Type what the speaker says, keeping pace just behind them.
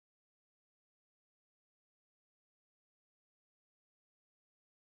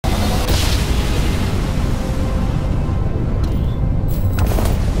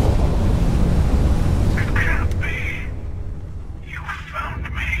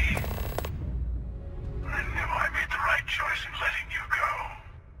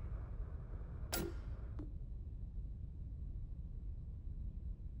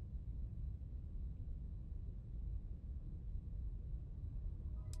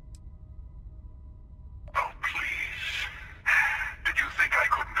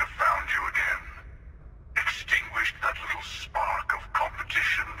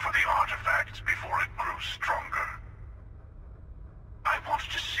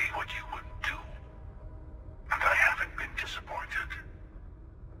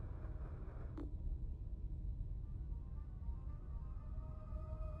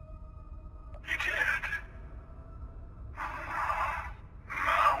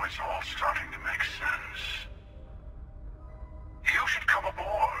all starting to make sense. You should come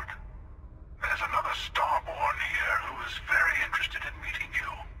aboard. There's another Starborn here who is very interested in meeting you.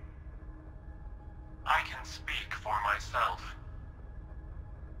 I can speak for myself.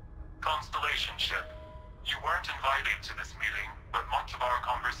 Constellation ship, you weren't invited to this meeting, but much of our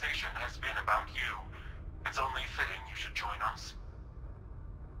conversation has been about you. It's only fitting you should join us.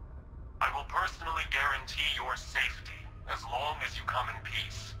 I will personally guarantee your safety as long as you come in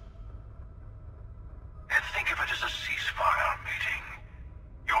peace. And think of it as a ceasefire meeting.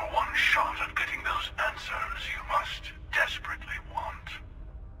 Your one shot at getting those answers you must desperately want.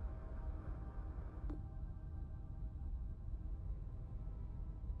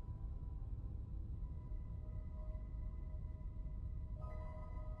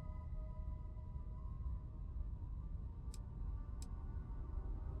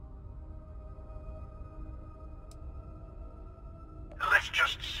 Let's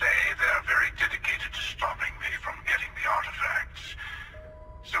just say they're very dedicated to stopping me from getting the artifacts.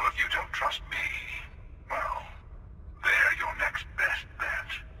 So if you don't trust me, well, they're your next best bet.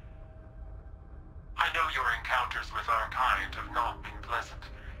 I know your encounters with our kind have not been pleasant,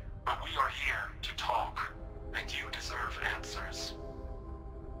 but we are here to talk, and you deserve answers.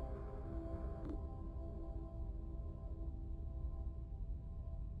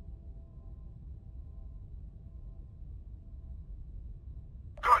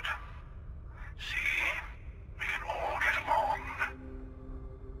 Good. See? We can all get along.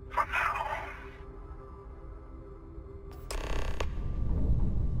 For now.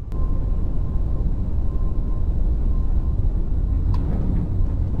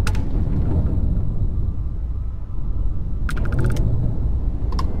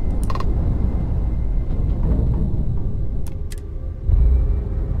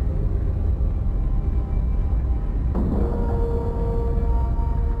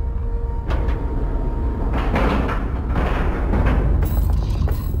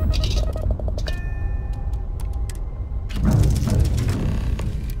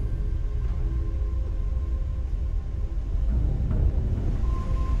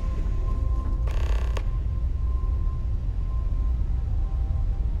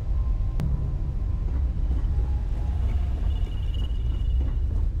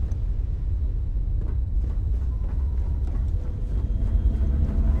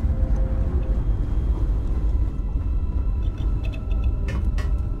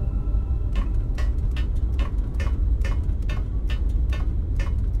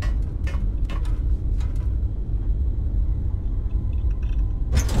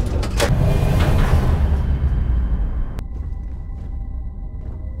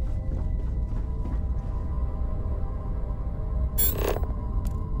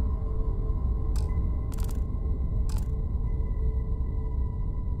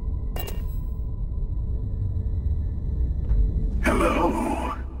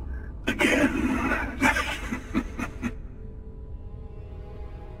 Hello. Again.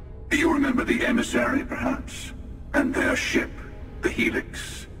 You remember the Emissary, perhaps? And their ship, the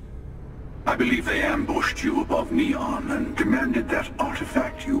Helix? I believe they ambushed you above Neon and demanded that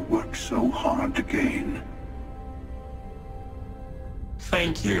artifact you worked so hard to gain.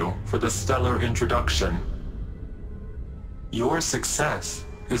 Thank you for the stellar introduction. Your success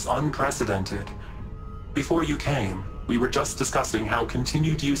is unprecedented. Before you came, we were just discussing how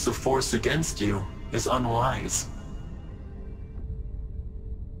continued use of force against you is unwise.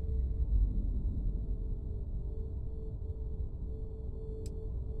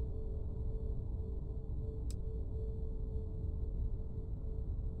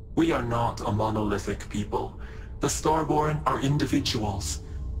 We are not a monolithic people. The Starborn are individuals.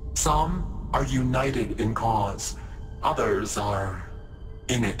 Some are united in cause. Others are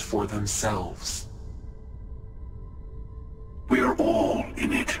in it for themselves. We are all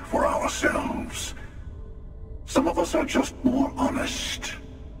in it for ourselves. Some of us are just more honest.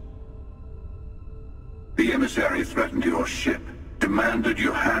 The Emissary threatened your ship, demanded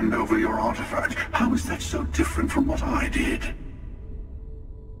you hand over your artifact. How is that so different from what I did?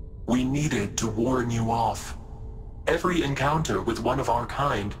 We needed to warn you off. Every encounter with one of our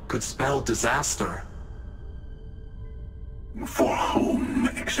kind could spell disaster. For whom,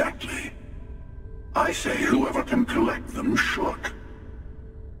 exactly? I say whoever can collect them should.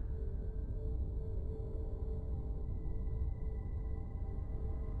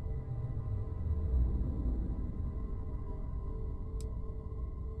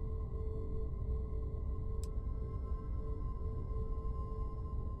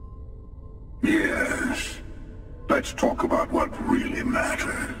 Yes. Let's talk about what really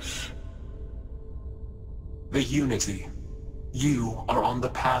matters. The Unity. You are on the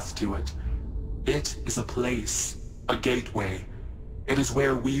path to it. It is a place, a gateway. It is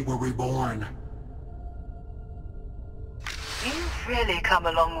where we were reborn. You've really come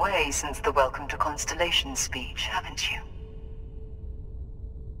a long way since the Welcome to Constellation speech, haven't you?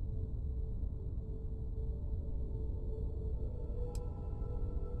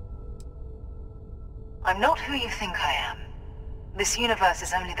 I'm not who you think I am. This universe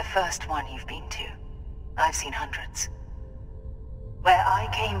is only the first one you've been to. I've seen hundreds. Where I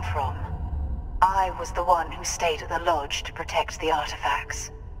came from, I was the one who stayed at the lodge to protect the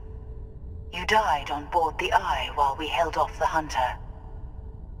artifacts. You died on board the Eye while we held off the Hunter.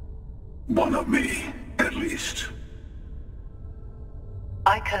 One of me, at least.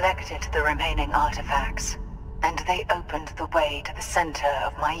 I collected the remaining artifacts, and they opened the way to the center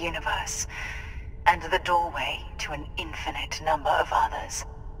of my universe, and the doorway to an infinite number of others.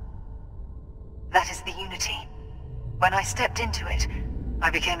 That is the Unity. When I stepped into it, I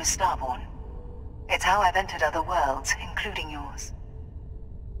became a Starborn. It's how I've entered other worlds, including yours.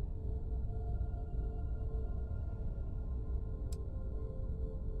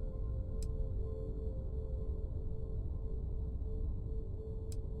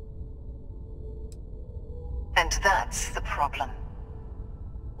 And that's the problem.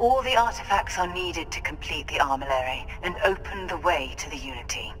 All the artifacts are needed to complete the armillary and open the way to the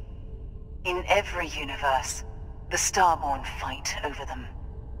Unity. In every universe, the Starborn fight over them.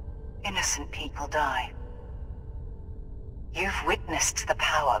 Innocent people die. You've witnessed the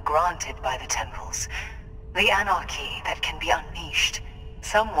power granted by the temples, the anarchy that can be unleashed.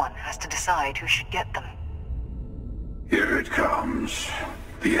 Someone has to decide who should get them. Here it comes.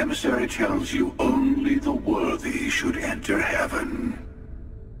 The emissary tells you only the worthy should enter heaven.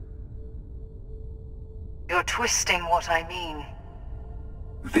 You're twisting what I mean.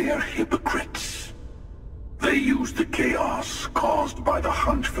 They're hypocrites. They use the chaos caused by the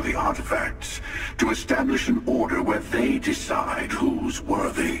hunt for the artifacts to establish an order where they decide who's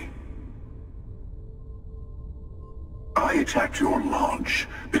worthy. I attacked your lodge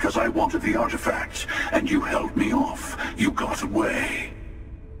because I wanted the artifacts, and you held me off. You got away.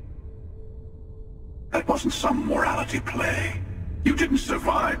 That wasn't some morality play. You didn't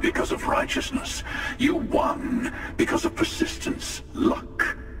survive because of righteousness. You won because of persistence,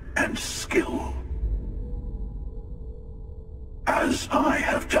 luck, and skill. As I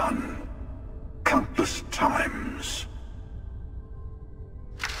have done, countless times.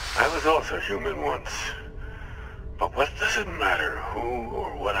 I was also human once. But what does it matter who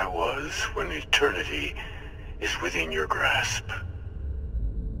or what I was when eternity is within your grasp?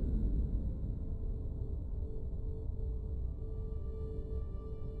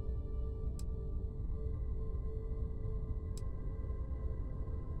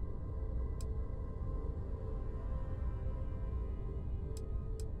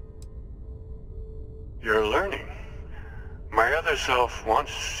 You're learning. My other self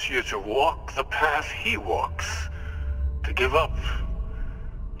wants you to walk the path he walks. To give up.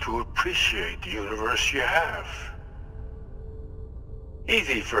 To appreciate the universe you have.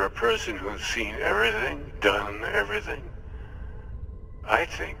 Easy for a person who's seen everything, done everything. I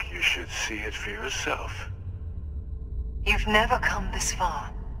think you should see it for yourself. You've never come this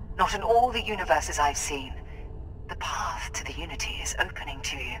far. Not in all the universes I've seen. The path to the Unity is opening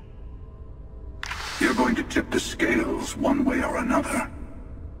to you. You're going to tip the scales one way or another.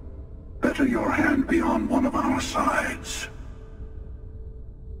 Better your hand be on one of our sides.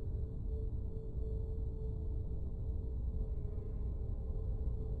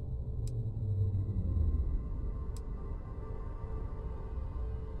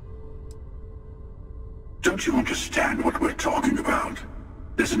 Don't you understand what we're talking about?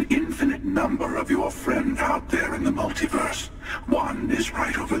 There's an infinite number of your friend out there in the multiverse. One is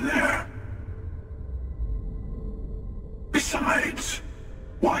right over there. Besides,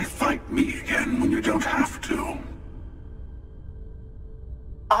 why fight me again when you don't have to?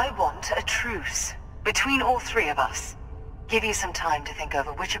 I want a truce between all three of us. Give you some time to think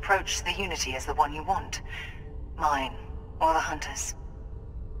over which approach to the Unity is the one you want. Mine, or the Hunter's.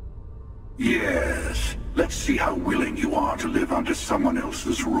 Yes, let's see how willing you are to live under someone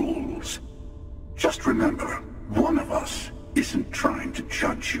else's rules. Just remember, one of us isn't trying to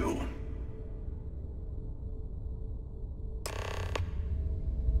judge you.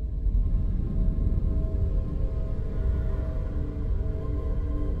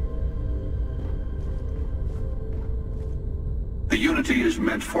 The Unity is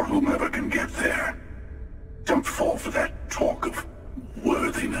meant for whomever can get there. Don't fall for that talk of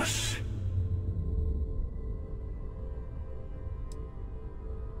worthiness.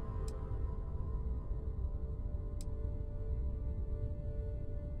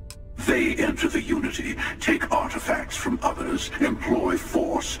 They enter the Unity, take artifacts from others, employ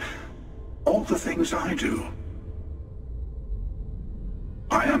force. All the things I do.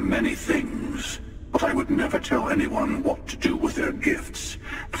 I am many things, but I would never tell anyone what to do with their gifts.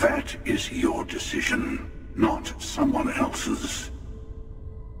 That is your decision, not someone else's.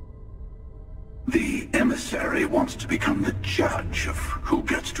 The Emissary wants to become the judge of who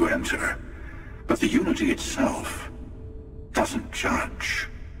gets to enter, but the Unity itself doesn't judge.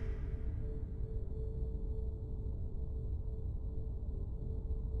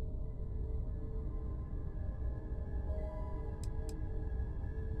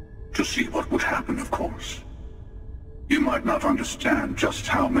 To see what would happen, of course. You might not understand just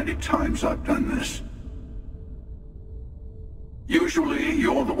how many times I've done this. Usually,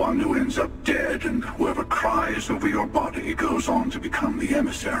 you're the one who ends up dead, and whoever cries over your body goes on to become the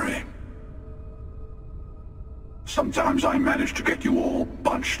Emissary. Sometimes I manage to get you all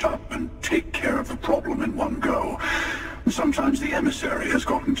bunched up and take care of the problem in one go. Sometimes the Emissary has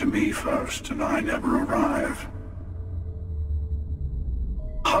gotten to me first, and I never arrive.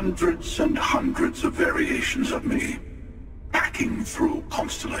 Hundreds and hundreds of variations of me, packing through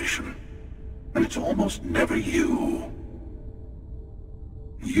Constellation. And it's almost never you.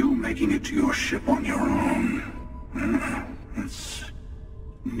 You making it to your ship on your own. It's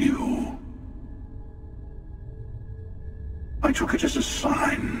new. I took it as a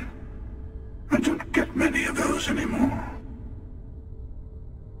sign. I don't get many of those anymore.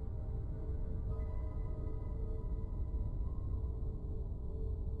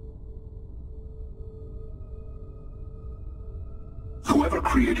 Whoever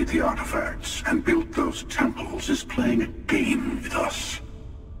created the artifacts and built those temples is playing a game with us.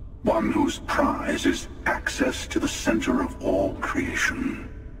 One whose prize is access to the center of all creation.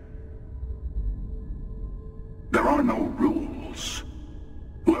 There are no rules.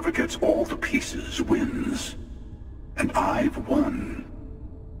 Whoever gets all the pieces wins. And I've won.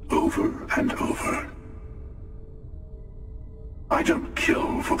 Over and over. I don't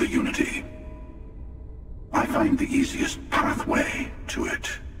kill for the Unity. I find the easiest pathway to it.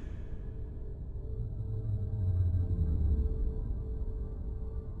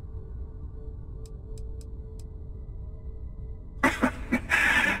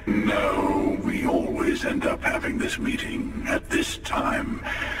 No, we always end up having this meeting at this time.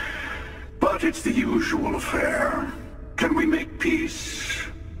 But it's the usual affair. Can we make peace?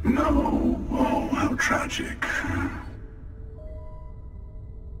 No. Oh, how tragic.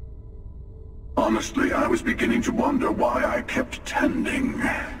 Honestly, I was beginning to wonder why I kept tending.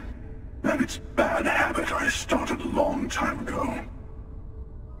 And it's a bad habit I started a long time ago.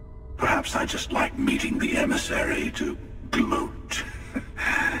 Perhaps I just like meeting the Emissary to gloat.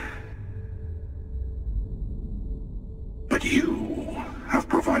 But you have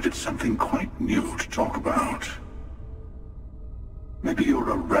provided something quite new to talk about. Maybe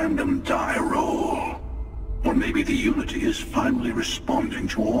you're a random die roll. Or maybe the Unity is finally responding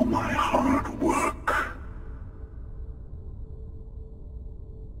to all my hard work.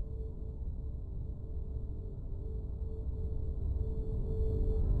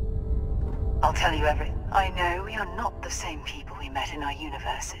 I'll tell you everything. I know we are not the same people we met in our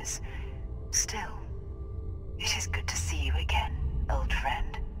universes. Still, it is good to see you again, old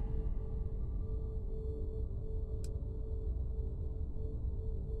friend.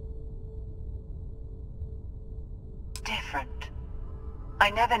 Different. I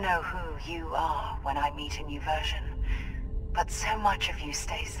never know who you are when I meet a new version, but so much of you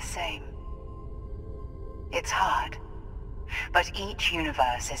stays the same. It's hard, but each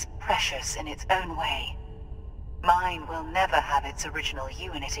universe is precious in its own way. Mine will never have its original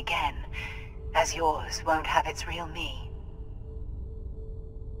you in it again, as yours won't have its real me.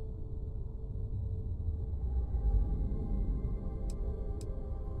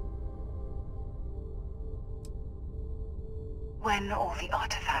 When all the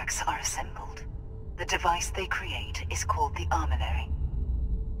artifacts are assembled, the device they create is called the Armory.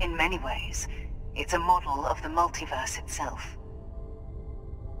 In many ways, it's a model of the multiverse itself.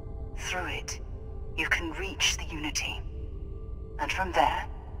 Through it, you can reach the Unity, and from there,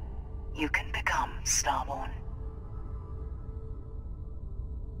 you can become Starborn.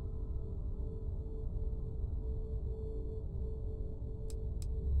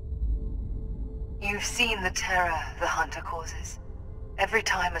 You've seen the terror the Hunter causes. Every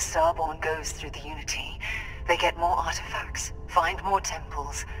time a Starborn goes through the Unity, they get more artifacts, find more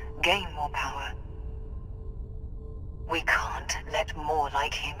temples, gain more power. We can't let more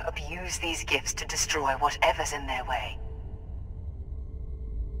like him abuse these gifts to destroy whatever's in their way.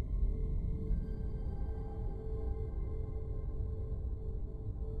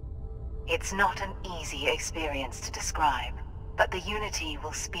 It's not an easy experience to describe, but the Unity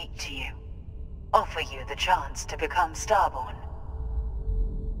will speak to you, offer you the chance to become Starborn.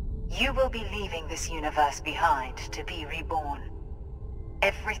 You will be leaving this universe behind to be reborn.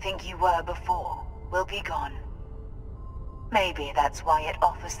 Everything you were before will be gone. Maybe that's why it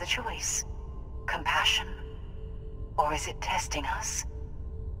offers the choice. Compassion? Or is it testing us?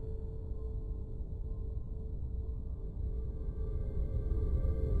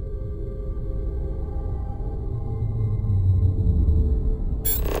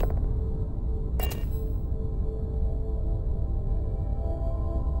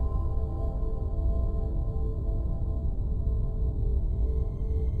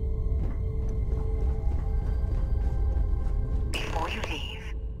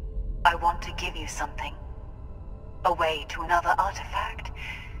 I want to give you something. A way to another artifact,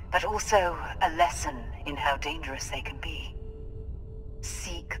 but also a lesson in how dangerous they can be.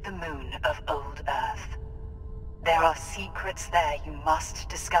 Seek the moon of Old Earth. There are secrets there you must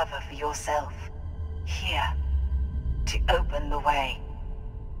discover for yourself. Here, to open the way.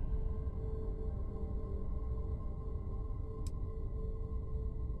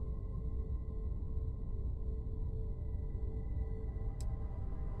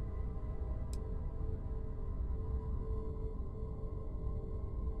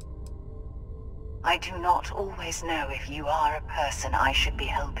 I do not always know if you are a person I should be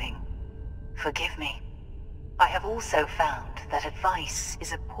helping. Forgive me. I have also found that advice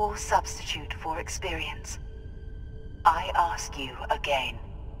is a poor substitute for experience. I ask you again.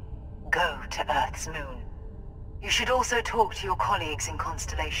 Go to Earth's moon. You should also talk to your colleagues in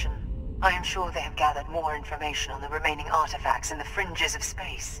Constellation. I am sure they have gathered more information on the remaining artifacts in the fringes of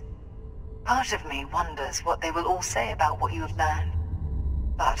space. Part of me wonders what they will all say about what you have learned.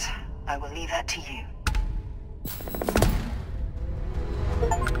 But I will leave that to you.